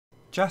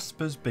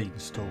Jasper's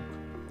Beanstalk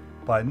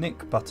by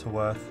Nick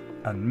Butterworth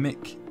and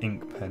Mick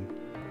Inkpen.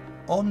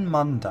 On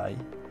Monday,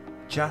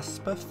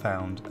 Jasper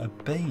found a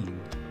bean.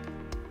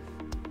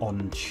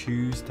 On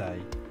Tuesday,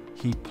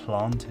 he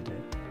planted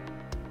it.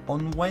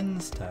 On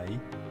Wednesday,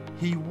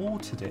 he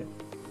watered it.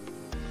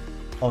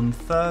 On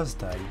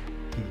Thursday,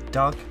 he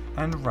dug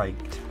and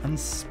raked and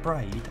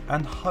sprayed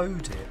and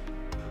hoed it.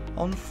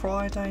 On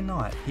Friday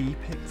night, he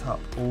picked up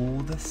all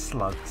the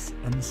slugs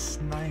and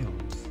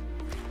snails.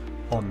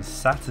 On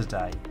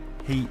Saturday,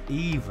 he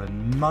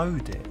even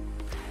mowed it.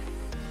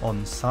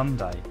 On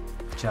Sunday,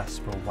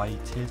 Jasper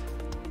waited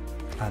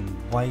and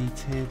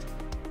waited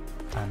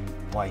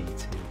and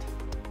waited.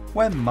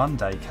 When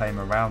Monday came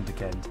around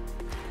again,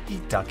 he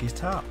dug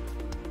it up.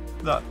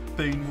 "That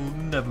bean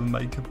will never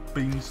make a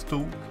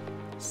beanstalk,"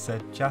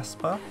 said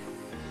Jasper.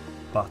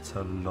 But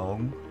a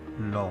long,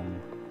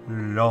 long,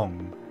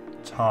 long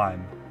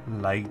time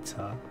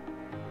later,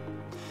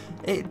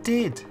 it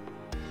did.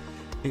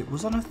 It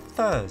was on a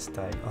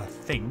Thursday, I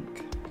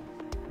think.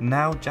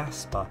 Now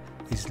Jasper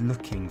is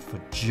looking for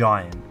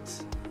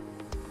giants.